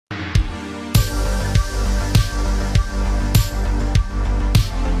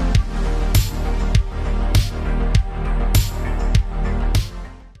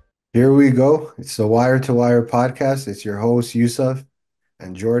Here we go. It's the Wire to Wire podcast. It's your host Yusuf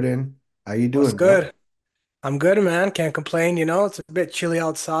and Jordan. How you What's doing, bro? good? I'm good, man. Can't complain. It's a bit chilly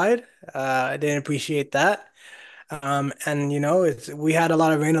outside. I didn't appreciate that. And it's we had a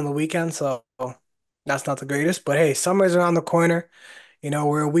lot of rain on the weekend, so that's not the greatest. But hey, summer's around the corner.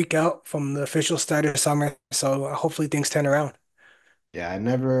 We're a week out from the official start of summer, so hopefully things turn around. Yeah,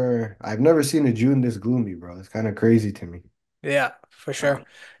 I've never seen a June this gloomy, bro. It's kind of crazy to me. Yeah, for Uh, sure.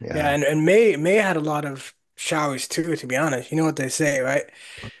 Yeah, yeah, and May had a lot of showers too, to be honest. You know what they say, right?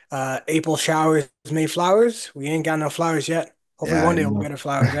 April showers, May flowers. We ain't got no flowers yet. Hopefully yeah, one I day we'll get know. our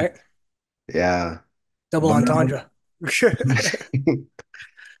flowers, right? Yeah, Double but entendre.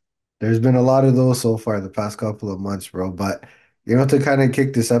 there's been a lot of those so far the past couple of months, bro. But to kind of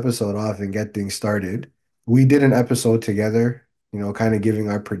kick this episode off and get things started, we did an episode together. Kind of giving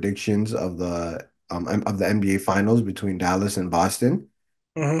our predictions of the NBA Finals between Dallas and Boston.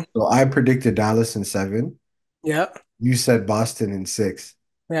 hmm So I predicted Dallas in seven. Yeah. You said Boston in six.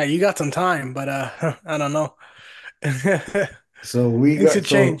 Yeah, you got some time, but I don't know. So we Things got could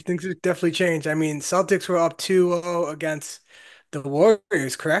change. so Things could definitely change. I mean, Celtics were up 2-0 against the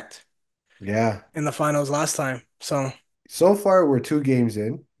Warriors, correct? yeah. In the finals last time. So, So far we're two games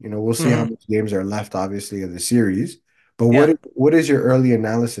in. We'll see how mhm. much games are left, obviously, of the series. But Yeah. what is your early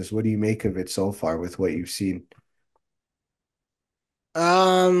analysis? What do you make of it so far with what you've seen?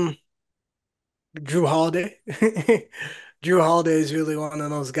 Um, Drew Holiday. Drew Holiday is really one of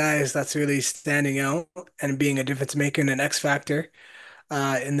those guys that's really standing out and being a difference maker and an X factor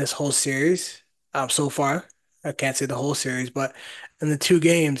in this whole series so far. I can't say the whole series, but in the two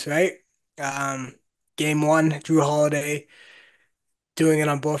games, right? Um, Game one, Drew Holiday doing it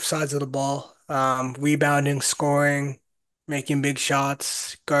on both sides of the ball, rebounding, scoring, making big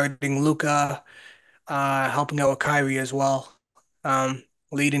shots, guarding Luka, helping out with Kyrie as well,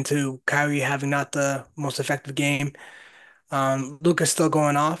 leading to Kyrie having not the most effective game. Luka's still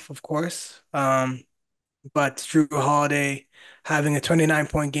going off, of course, but Drew Holiday having a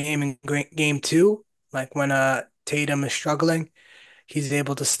 29-point game in game two, like when Tatum is struggling, he's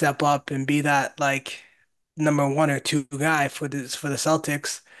able to step up and be that like number one or two guy for the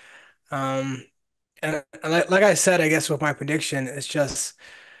Celtics. Um, and like I said, I guess with my prediction, it's just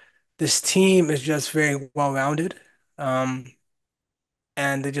this team is just very well rounded, um,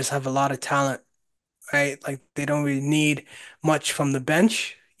 and they just have a lot of talent, right? Like they don't really need much from the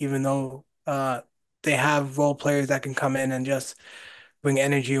bench, even though they have role players that can come in and just bring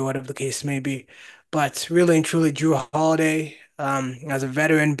energy or whatever the case may be. But really and truly, Drew Holiday, as a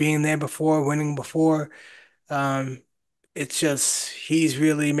veteran, being there before, winning before, um, it's just he's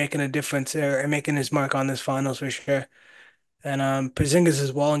really making a difference there and making his mark on this finals for sure. And Porzingis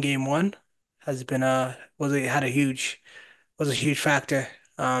as well in game one has been had a huge factor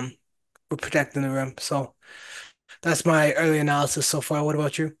for protecting the rim. So that's my early analysis so far. What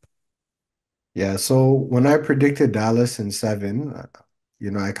about you? Yeah, so when I predicted Dallas in seven,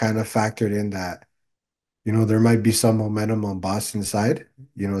 I kind of factored in that, there might be some momentum on Boston's side,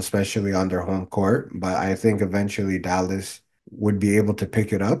 especially on their home court. But I think eventually Dallas would be able to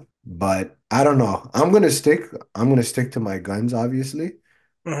pick it up. But I don't know. I'm gonna stick to my guns, obviously,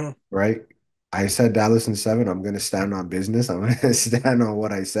 hmm right? I said Dallas in seven. I'm gonna stand on business. I'm gonna stand on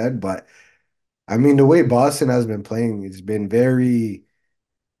what I said. But I mean, the way Boston has been playing, it's been very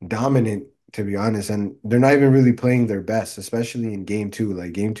dominant, to be honest. And they're not even really playing their best, especially in game two.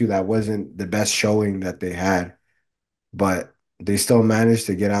 Like game two, that wasn't the best showing that they had, but they still managed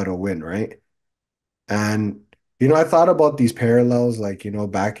to get out a win, right? And I thought about these parallels, like,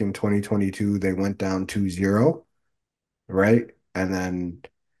 back in 2022, they went down 2-0, right? And then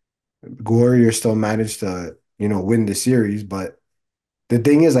Warriors still managed to, win the series. But the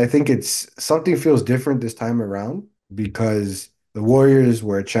thing is, I think it's something feels different this time around because the Warriors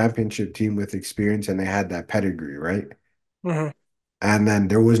were a championship team with experience and they had that pedigree, right? hmm And then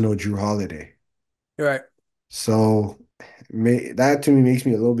there was no Drew Holiday. You're right. So that to me makes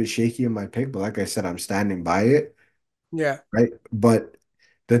me a little bit shaky in my pick, but like I said, I'm standing by it, Yeah. right? But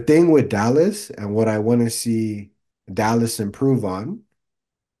the thing with Dallas and what I want to see Dallas improve on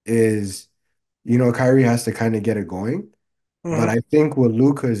is, Kyrie has to kind of get it going. But hmm I think what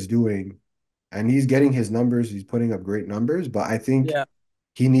Luka is doing, and he's getting his numbers, he's putting up great numbers, but I think Yeah.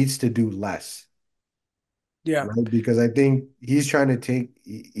 he needs to do less, Yeah. right? Because I think he's trying to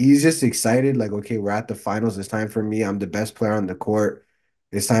he's just excited, like, okay, we're at the finals. It's time for me. I'm the best player on the court.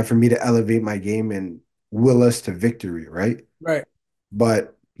 It's time for me to elevate my game and will us to victory, right? Right.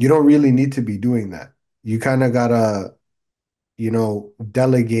 But you don't really need to be doing that. You kind of gotta,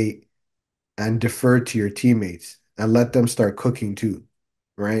 delegate and defer to your teammates and let them start cooking too,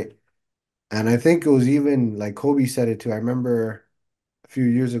 right? And I think it was even like Kobe said it too. I remember a few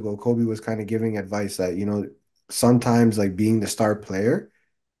years ago, Kobe was kind of giving advice that, sometimes like being the star player,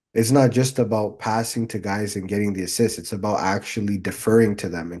 it's not just about passing to guys and getting the assists. It's about actually deferring to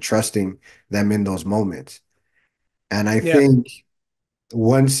them and trusting them in those moments. And I Yeah. think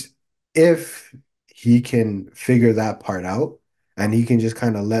once, if he can figure that part out and he can just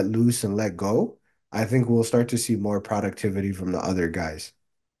kind of let loose and let go, I think we'll start to see more productivity from the other guys.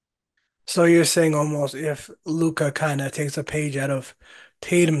 So you're saying almost if Luca kind of takes a page out of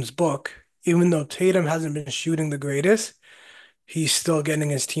Tatum's book, even though Tatum hasn't been shooting the greatest, he's still getting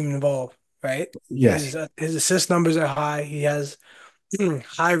his team involved, right? Yes. His assist numbers are high. He has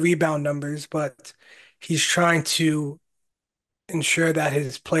high rebound numbers, but he's trying to ensure that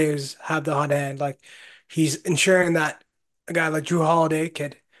his players have the hot hand. Like he's ensuring that a guy like Drew Holiday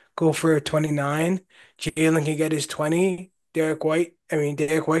could go for 29, Jalen can get his 20, Derek White can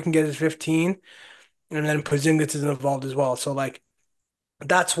get his 15, and then Porzingis is involved as well. So like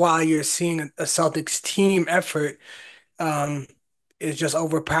that's why you're seeing a Celtics team effort um is just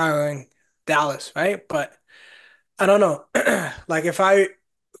overpowering Dallas, right? But I don't know. Like if I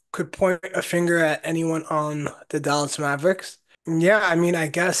could point a finger at anyone on the Dallas Mavericks, yeah, I mean, I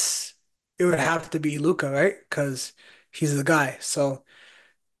guess it would have to be Luca, right? Because he's the guy. So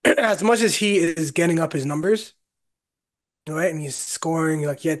as much as he is getting up his numbers, right, and he's scoring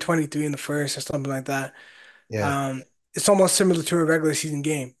like he had 23 in the first or something like that. Yeah. Um, it's almost similar to a regular season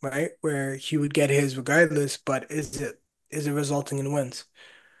game, right? Where he would get his regardless, but is it resulting in wins,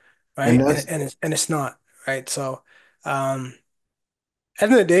 And right? And that's and it's not, right? So um at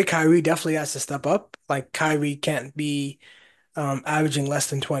the end of the day, Kyrie definitely has to step up. Like Kyrie can't be averaging less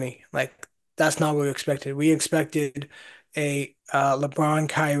than 20. Like that's not what we expected. We expected a LeBron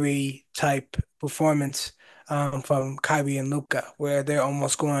Kyrie type performance from Kyrie and Luca, where they're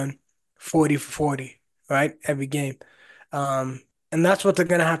almost going 40 for 40, right? Every game. And that's what they're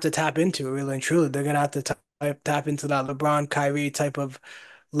gonna have to tap into, really and truly. They're gonna have to tap into that LeBron Kyrie type of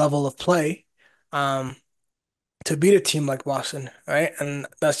level of play. Um, to beat a team like Boston, right? And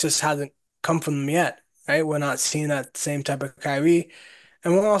that just hasn't come from them yet, right? We're not seeing that same type of Kyrie,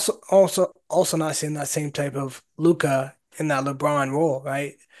 and we're also not seeing that same type of Luca in that LeBron role,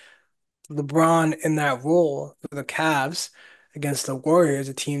 right? LeBron in that role for the Cavs against the Warriors,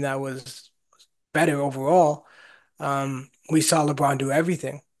 a team that was better overall. We saw LeBron do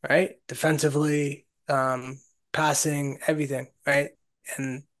everything, right? Defensively, passing, everything, right?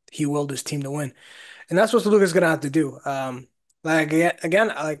 And he willed his team to win. And that's what Luka's gonna have to do. Like again,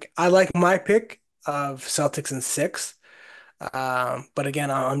 like I like my pick of Celtics in six. But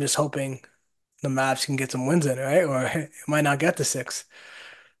again, I'm just hoping the Mavs can get some wins in, right? Or it might not get to six,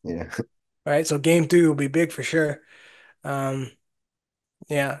 yeah. right? So game three will be big for sure. Um,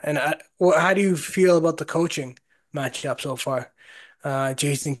 yeah. And how do you feel about the coaching matchup so far?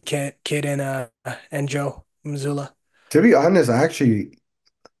 Jason Kidd and Joe Mazzulla. To be honest, I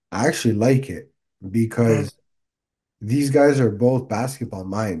actually like it Mhm, because these guys are both basketball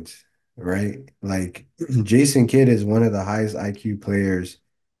minds, right? Like Jason Kidd is one of the highest IQ players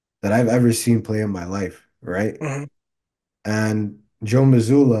that I've ever seen play in my life, right? mhm. And Joe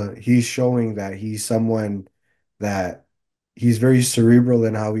Mazzulla, he's showing that he's someone that he's very cerebral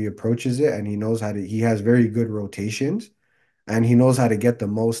in how he approaches it, and he has very good rotations, and he knows how to get the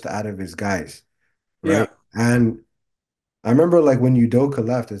most out of his guys, Yeah. right? And I remember like when Udoka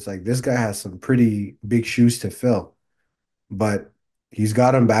left, it's like this guy has some pretty big shoes to fill, but he's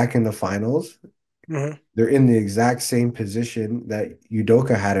got him back in the finals. Hmm. They're in the exact same position that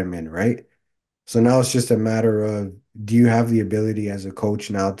Udoka had him in, right? So now it's just a matter of, do you have the ability as a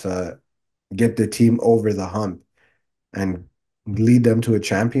coach now to get the team over the hump and lead them to a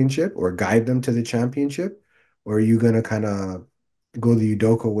championship or guide them to the championship? Or are you gonna kind of go the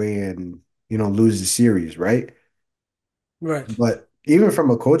Udoka way and lose the series, right? Right. But even from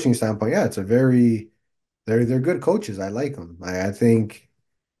a coaching standpoint, yeah, they're good coaches. I like them. I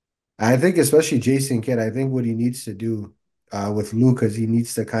think especially Jason Kidd, I think what he needs to do with Luke is he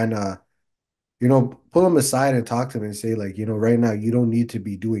needs to kind of pull him aside and talk to him and say, like, right now you don't need to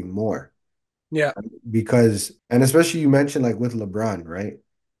be doing more Yeah. because, and especially you mentioned like with LeBron, right?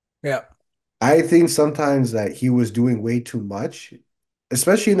 Yeah. I think sometimes that he was doing way too much,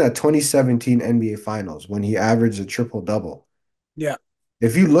 especially in that 2017 NBA Finals when he averaged a triple double. Yeah.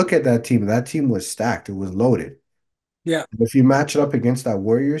 If you look at that team was stacked, it was loaded. Yeah. If you match it up against that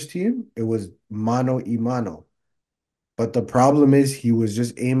Warriors team, it was mano y mano. But the problem is he was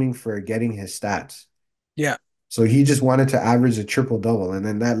just aiming for getting his stats. Yeah. So he just wanted to average a triple double. And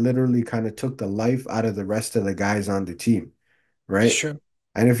then that literally kind of took the life out of the rest of the guys on the team, It's right? true.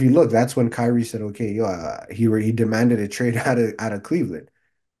 And if you look, that's when Kyrie said, "Okay, yo, he demanded a trade out of Cleveland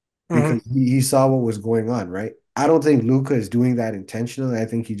because Hmm. he saw what was going on, right?" I don't think Luka is doing that intentionally. I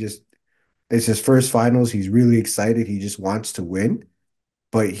think he just it's his first finals. He's really excited. He just wants to win,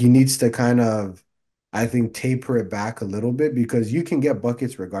 but he needs to kind of, I think, taper it back a little bit because you can get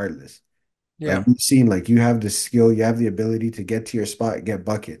buckets regardless. Like Yeah. we've seen, like you have the skill, you have the ability to get to your spot, get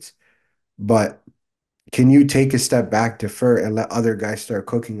buckets. But can you take a step back, defer, and let other guys start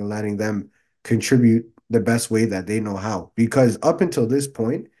cooking and letting them contribute the best way that they know how? Because up until this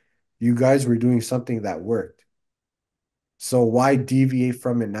point, you guys were doing something that worked. So why deviate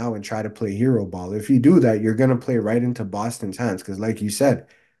from it now and try to play hero ball? If you do that, you're going to play right into Boston's hands. Because, like you said,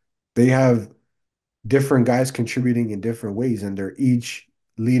 they have different guys contributing in different ways, and they're each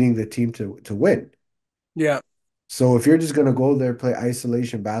leading the team to win. Yeah. So if you're just gonna go there, play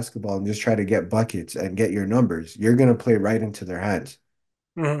isolation basketball and just try to get buckets and get your numbers, you're gonna play right into their hands.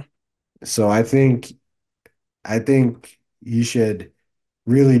 Hmm. So I think you should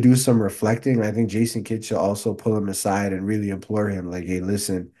really do some reflecting. I think Jason Kidd should also pull him aside and really implore him, like, hey,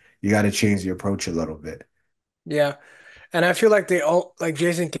 listen, you got to change the approach a little bit. Yeah. And I feel like they all like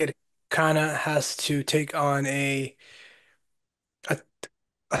Jason Kidd kind of has to take on a, a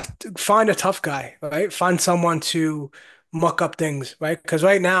find a tough guy, right? Find someone to muck up things, right? Because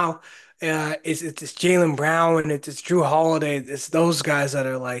right now, it's Jaylen Brown, it's Drew Holiday, it's those guys that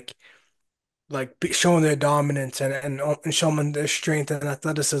are showing their dominance and showing their strength and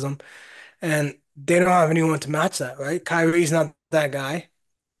athleticism, and they don't have anyone to match that, right? Kyrie's not that guy.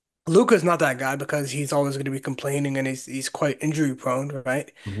 Luka's not that guy because he's always going to be complaining and he's quite injury prone,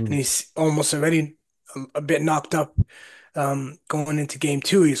 right? And Mhm. he's almost already a bit knocked up going into game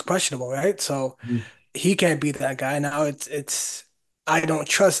two. He's questionable, right? So Mhm. he can't be that guy. Now it's I don't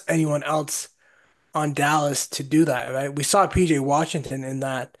trust anyone else on Dallas to do that, right? We saw PJ Washington in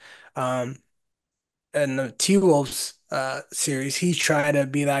that um in the T-Wolves series. He tried to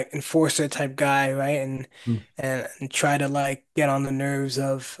be that enforcer type guy, right? And try to like get on the nerves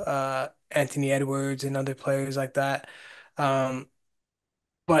of Anthony Edwards and other players like that. Um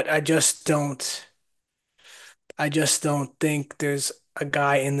but I just don't think there's a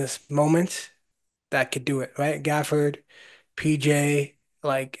guy in this moment that could do it, right? Gafford, PJ,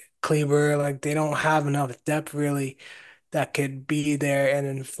 like Kleber, like they don't have enough depth really that could be there and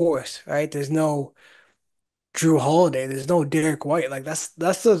enforce, right? There's no Drew Holiday, there's no Derek White. Like that's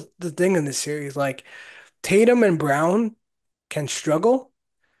the thing in this series. Like Tatum and Brown can struggle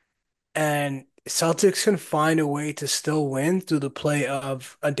and Celtics can find a way to still win through the play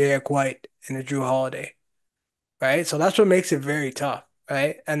of a Derek White and a Drew Holiday, right? So that's what makes it very tough,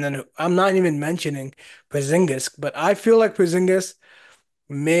 right? And then I'm not even mentioning Porzingis, but I feel like Porzingis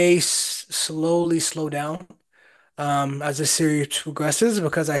may slowly slow down as the series progresses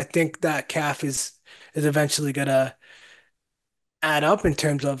because I think that calf is eventually gonna add up in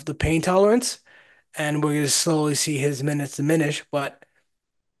terms of the pain tolerance, and we're gonna slowly see his minutes diminish. But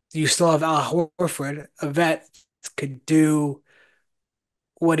you still have Al Horford, a vet, could do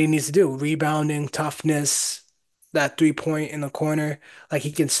what he needs to do, rebounding, toughness, that 3 point in the corner. Like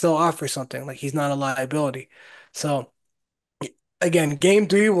he can still offer something. Like he's not a liability. So again, game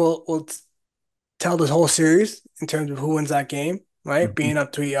three will tell this whole series in terms of who wins that game, right? Mhm. Being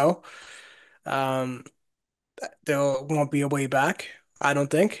up 3-0. Um, there won't be a way back, I don't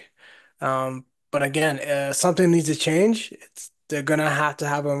think. But again, something needs to change. They're gonna have to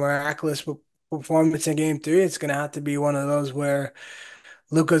have a miraculous performance in game three. It's gonna have to be one of those where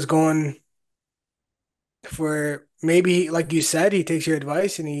Luka's going for maybe, like you said, he takes your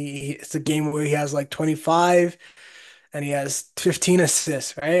advice and it's a game where he has like 25 and he has 15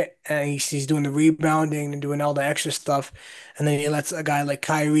 assists, right? And he's doing the rebounding and doing all the extra stuff. And then he lets a guy like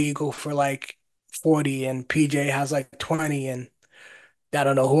Kyrie go for like 40 and PJ has like 20 and I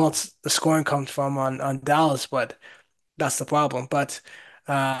don't know who else the scoring comes from on Dallas, but that's the problem. But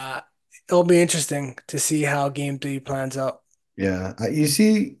uh it'll be interesting to see how game three plans out. Yeah, you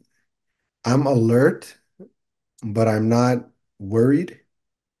see, I'm alert, but I'm not worried,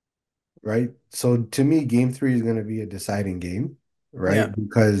 right? So to me, game three is going to be a deciding game, Yeah. right?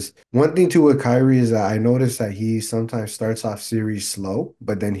 Because one thing too with Kyrie is that I noticed that he sometimes starts off series slow,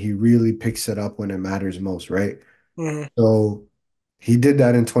 but then he really picks it up when it matters most, right? Hmm. So he did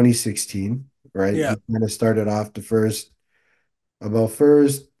that in 2016, right? Yeah. He kind of started off the first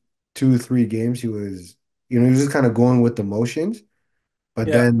 2, 3 games, he was just kind of going with the motions, but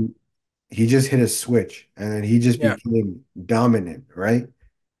Yeah. then he just hit a switch and then he just Yeah. became dominant, right?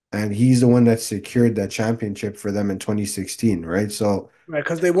 And he's the one that secured that championship for them in 2016, right? So Right,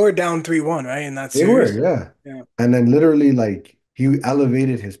 because they were down 3-1, right, in that they were, series. yeah. Yeah. And then literally like he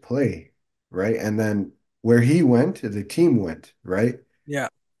elevated his play, right? And then where he went, the team went, right? Yeah.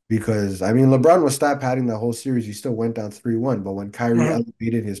 Because I mean, LeBron was stat padding the whole series. He still went down 3-1, but when Kyrie Hmm.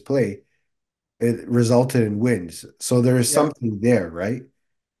 elevated his play, it resulted in wins. So there is Yeah. something there, right?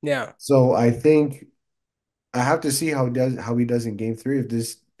 Yeah. So I think I have to see how he does in game three.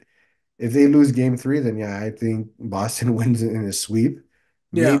 If they lose game three, then yeah, I think Boston wins in a sweep,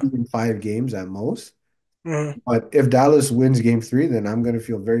 Yeah. maybe in 5 games at most. Hmm. But if Dallas wins game three, then I'm gonna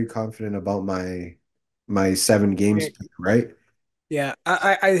feel very confident about my 7 games pick, right? Yeah.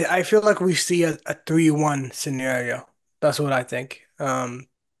 I feel like we see a 3-1 scenario. That's what I think.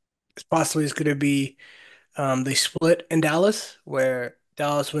 It's possibly it's gonna be they split in Dallas where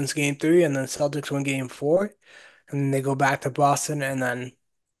Dallas wins game three and then Celtics win game four. And then they go back to Boston and then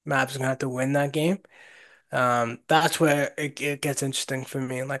Mavs gonna have to win that game. That's where it gets interesting for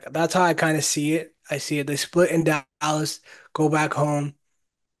me. Like that's how I kind of see it. I see it. They split in Dallas, go back home.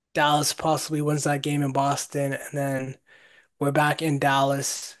 Dallas possibly wins that game in Boston, and then we're back in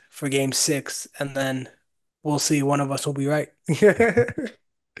Dallas for game six, and then we'll see one of us will be right.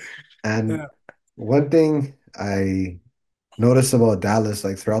 And Yeah. one thing I noticed about Dallas,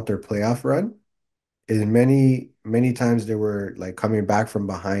 like throughout their playoff run, is many times they were like coming back from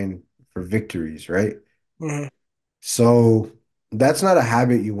behind for victories, right? Hmm. So that's not a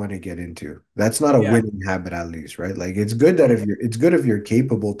habit you want to get into. That's not a Yeah. winning habit, at least, right? Like it's good that Hmm. it's good if you're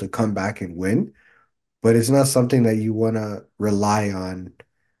capable to come back and win, but it's not something that you want to rely on,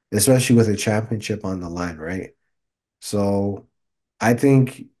 especially with a championship on the line, right? So I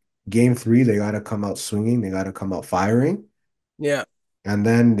think game three, they got to come out swinging, they got to come out firing, Yeah. and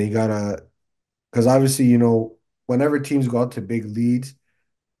then they got to, because obviously, whenever teams go out to big leads,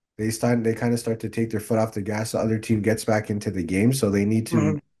 they kind of start to take their foot off the gas. The other team gets back into the game, so they need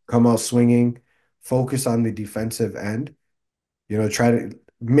to Hmm. come out swinging, focus on the defensive end. Try to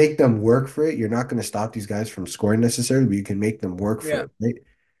make them work for it. You're not going to stop these guys from scoring necessarily, but you can make them work for Yeah. it, right?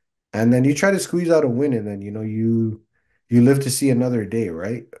 And then you try to squeeze out a win, and then you live to see another day,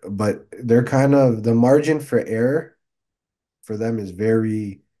 right? But they're kind of the margin for error for them is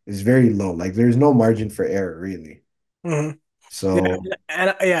very low. Like there's no margin for error really. Hmm. Yeah. So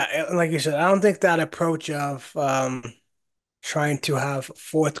And yeah, like you said, I don't think that approach of trying to have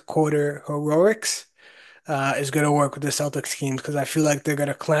fourth quarter heroics is going to work with the Celtics teams because I feel like they're going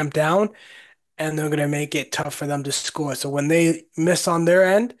to clamp down and they're going to make it tough for them to score. So when they miss on their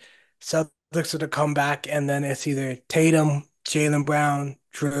end, Celtics are going to come back and then it's either Tatum, Jaylen Brown,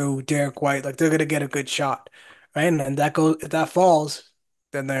 Drew, Derek White. Like they're going to get a good shot, right? And then that goes if that falls,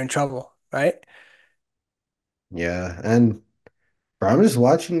 then they're in trouble, right? yeah, and bro, I'm just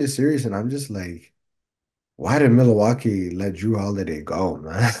watching this series and I'm just like, why did Milwaukee let Drew Holiday go,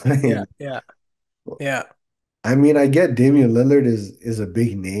 man? Yeah, yeah, yeah. I mean, I get Damian Lillard is a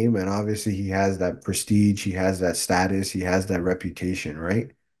big name, and obviously he has that prestige, he has that status, he has that reputation,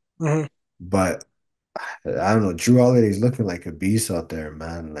 right? Hmm. But I don't know, Drew Holiday's looking like a beast out there,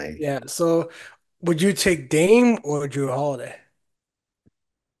 man. Like, Yeah. So would you take Dame or Drew Holiday?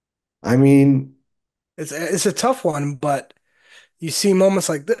 I mean, It's a tough one, but you see moments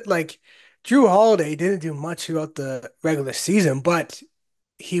like that, like Drew Holiday didn't do much throughout the regular season, but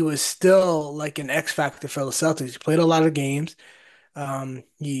he was still like an X factor for the Celtics. He played a lot of games.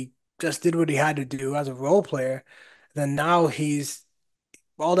 He just did what he had to do as a role player. Then now he's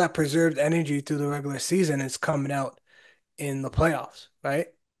all that preserved energy through the regular season is coming out in the playoffs, right?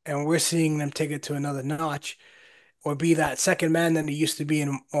 And we're seeing them take it to another notch or be that second man that he used to be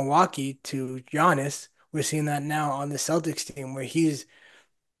in Milwaukee to Giannis. We're seeing that now on the Celtics team where he's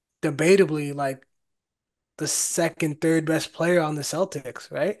debatably like the second, third best player on the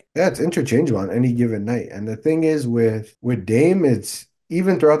Celtics, right? yeah, it's interchangeable on any given night. And the thing is with Dame, it's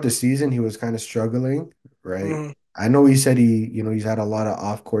even throughout the season he was kind of struggling, right? Hmm. I know he said he's had a lot of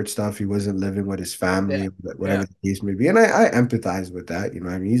off-court stuff. He wasn't living with his Yeah, family, yeah. whatever the case may be. And I empathize with that. I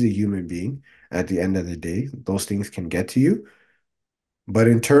mean, he's a human being at the end of the day. Those things can get to you. But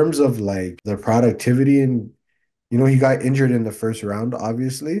in terms of like the productivity and he got injured in the first round,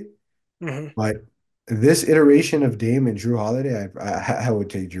 obviously. Hmm. But this iteration of Dame and Drew Holiday, I would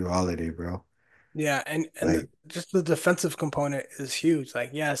take Drew Holiday, bro. Yeah, and Like, just the defensive component is huge.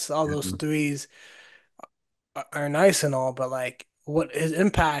 Like, yes, all those mhm. threes are nice and all, but like, what his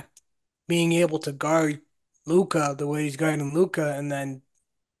impact being able to guard Luca the way he's guarding Luca, and then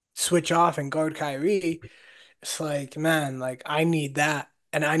switch off and guard Kyrie, it's like, man, like I need that,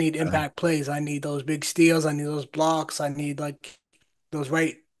 and I need impact plays. I need those big steals. I need those blocks. I need like those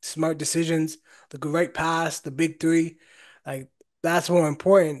right smart decisions, the right pass, the big three. Like that's more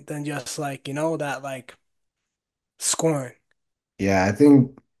important than just like that like scoring. Yeah,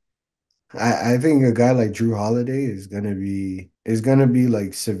 I think a guy like Drew Holiday is gonna be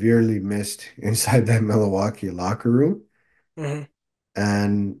like severely missed inside that Milwaukee locker room. Hmm.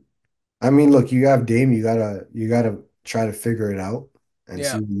 And I mean, look, you have Dame, you gotta try to figure it out and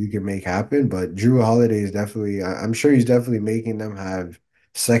see Yeah. what you can make happen. But Drew Holiday is definitely, I'm sure he's definitely making them have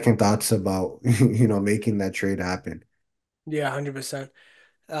second thoughts about making that trade happen. Yeah, 100%.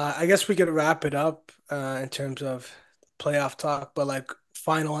 I guess we could wrap it up in terms of playoff talk, but like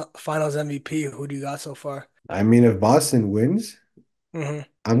finals MVP, who do you got so far? I mean, if Boston wins, Hmm.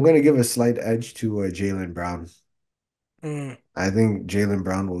 I'm gonna give a slight edge to Jaylen Brown. Mm. I think Jaylen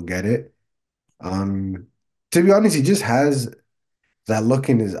Brown will get it. Um, to be honest, he just has that look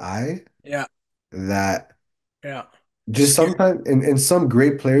in his eye Yeah, that yeah. It's just scary. sometimes in some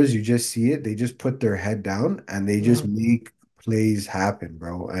great players, you just see it. They just put their head down and they just Hmm. make plays happen,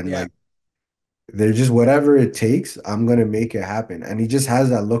 bro. And Yeah, like they're just whatever it takes, I'm gonna make it happen. And he just has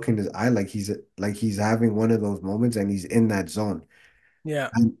that look in his eye, like he's having one of those moments and he's in that zone.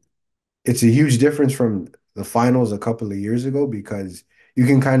 yeah, And it's a huge difference from the finals a couple of years ago because you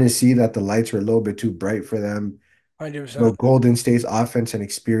can kind of see that the lights were a little bit too bright for them. The 100%. Golden State's offense and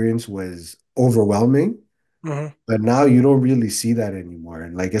experience was overwhelming, Hmm. but now you don't really see that anymore.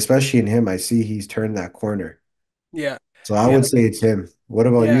 And like especially in him, I see he's turned that corner. Yeah, So I yeah, would say it's him. What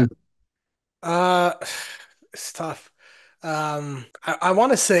about yeah. you? Uh, it's tough. I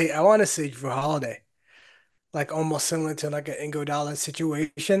want to say Drew Holiday, like almost similar to like an Ingo Dallas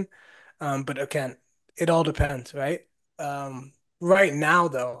situation. But again, it all depends, right? Right now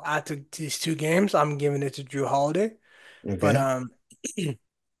though, after these two games, I'm giving it to Drew Holiday. But Okay.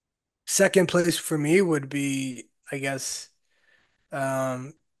 second place for me would be, I guess,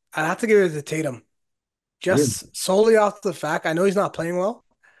 I'd have to give it to Tatum. Really? Just solely off the fact I know he's not playing well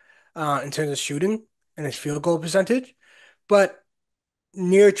in terms of shooting and his field goal percentage, but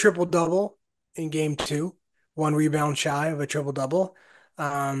near triple double in game two, one rebound shy of a triple double.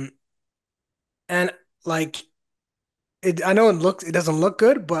 Um, and like I know it doesn't look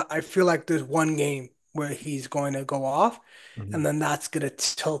good, but I feel like there's one game where he's going to go off, Mhm. and then that's gonna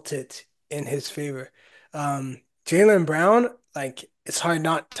tilt it in his favor. Jaylen Brown, like it's hard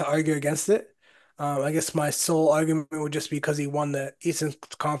not to argue against it. I guess my sole argument would just be because he won the Eastern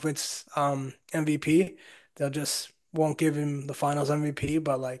Conference MVP. They'll just won't give him the Finals MVP,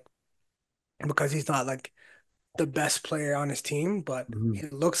 but like because he's not like the best player on his team, but Mhm. he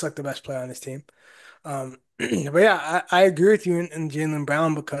looks like the best player on his team. But yeah, I agree with you in Jaylen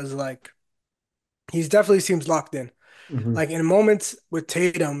Brown because like he's definitely seems locked in. Mhm. Like in moments with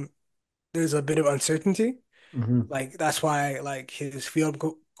Tatum, there's a bit of uncertainty. Mhm. Like that's why like his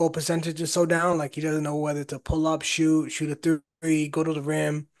goal percentage is so down. Like he doesn't know whether to pull up, shoot a three, go to the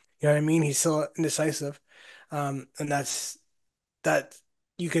rim. You know what I mean? He's still indecisive. And that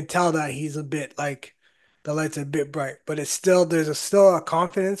you can tell that he's a bit like the lights are a bit bright, but it's still still a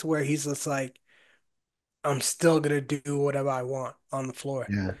confidence where he's just like I'm still gonna do whatever I want on the floor,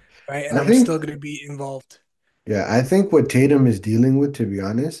 Yeah. right? And I I'm still think gonna be involved. I think what Tatum is dealing with, to be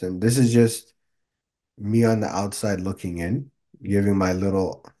honest, and this is just me on the outside looking in, giving my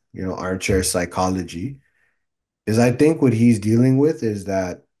little, armchair psychology, is I think what he's dealing with is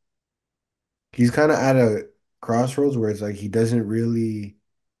that he's kind of at a crossroads where it's like he's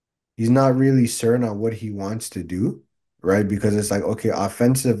not really certain on what he wants to do, right? Because it's like, okay,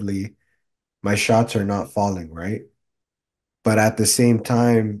 offensively, my shots are not falling, right? But at the same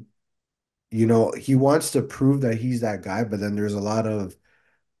time, he wants to prove that he's that guy, but then there's a lot of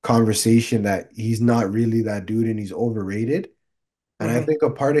conversation that he's not really that dude and he's overrated. And I Hmm. think a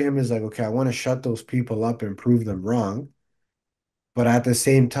part of him is like, okay, I want to shut those people up and prove them wrong. But at the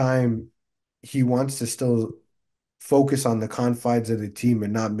same time, he wants to still focus on the confines of the team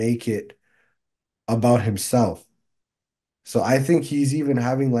and not make it about himself. So I think he's even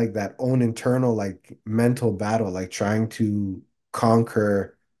having like that own internal like mental battle, like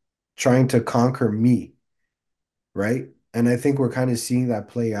conquer, trying to conquer me, right? And I think we're kind of seeing that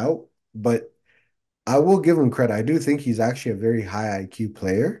play out. But I will give him credit. I do think he's actually a very high IQ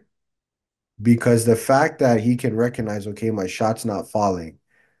player because the fact that he can recognize, okay, my shot's not falling,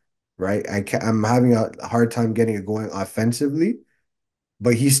 right? I'm having a hard time getting it going offensively,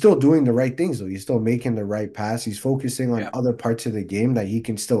 but he's still doing the right things though. He's still making the right pass. He's focusing on Yeah, other parts of the game that he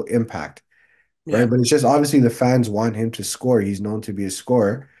can still impact, right? yeah, But it's just obviously the fans want him to score. He's known to be a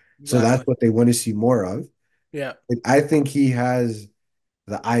scorer. So that's exactly. what they want to see more of. Yeah. Like, I think he has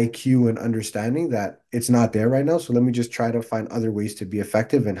the IQ and understanding that it's not there right now. So let me just try to find other ways to be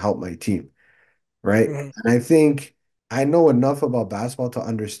effective and help my team, right? Hmm. And I think I know enough about basketball to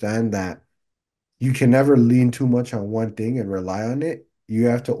understand that you can never lean too much on one thing and rely on it. You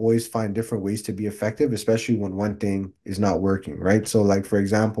have to always find different ways to be effective, especially when one thing is not working, right? So, like for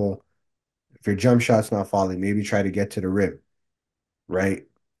example, if your jump shot's not falling, maybe try to get to the rim, right? If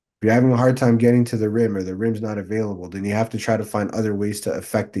you're having a hard time getting to the rim or the rim's not available, then you have to try to find other ways to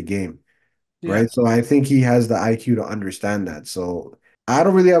affect the game, Yeah. right? So I think he has the IQ to understand that. So I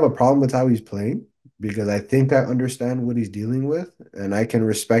don't really have a problem with how he's playing because I think I understand what he's dealing with and I can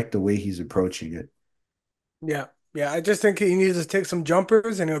respect the way he's approaching it. Yeah. Yeah. I just think he needs to take some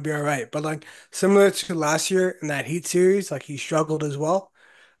jumpers and he'll be all right. But like similar to last year in that Heat series, like he struggled as well.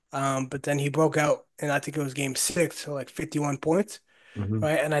 But then he broke out and I think it was game six, so like 51 points. Hmm.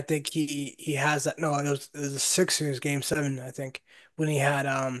 Right? And I think he has that. No, it was the Sixers game seven, I think, when he had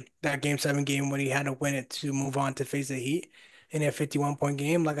that game seven game when he had to win it to move on to face the Heat in a 51-point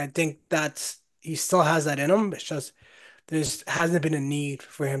game. Like I think that's he still has that in him. It's just there's hasn't been a need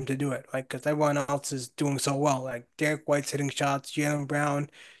for him to do it. Like because everyone else is doing so well. Like Derek White's hitting shots, Jaylen Brown,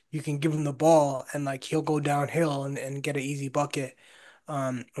 you can give him the ball and like he'll go downhill and get an easy bucket.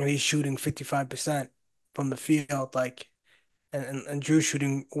 And he's shooting 55% from the field. Like and Drew's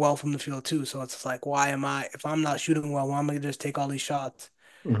shooting well from the field too. So it's like, why am I, if I'm not shooting well, why am I gonna just take all these shots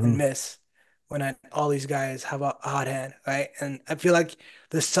and Hmm. miss when all these guys have a hot hand, right? And I feel like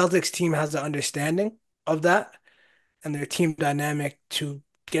the Celtics team has the understanding of that and their team dynamic to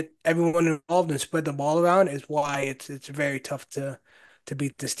get everyone involved and spread the ball around is why it's very tough to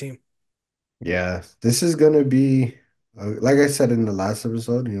beat this team. Yeah, this is gonna be, like I said in the last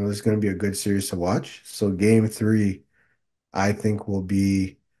episode, it's gonna be a good series to watch. So game three, I think will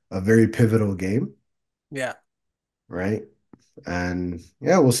be a very pivotal game, Yeah. right? And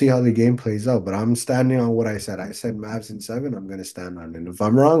yeah, we'll see how the game plays out. But I'm standing on what I said. I said Mavs in seven. I'm gonna stand on it. And if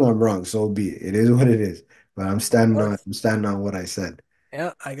I'm wrong, I'm wrong. So be it. It is what it is. But Of course. I'm standing on what I said.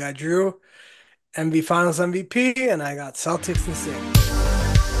 Yeah. I got Drew, MV Finals MVP, and I got Celtics in six.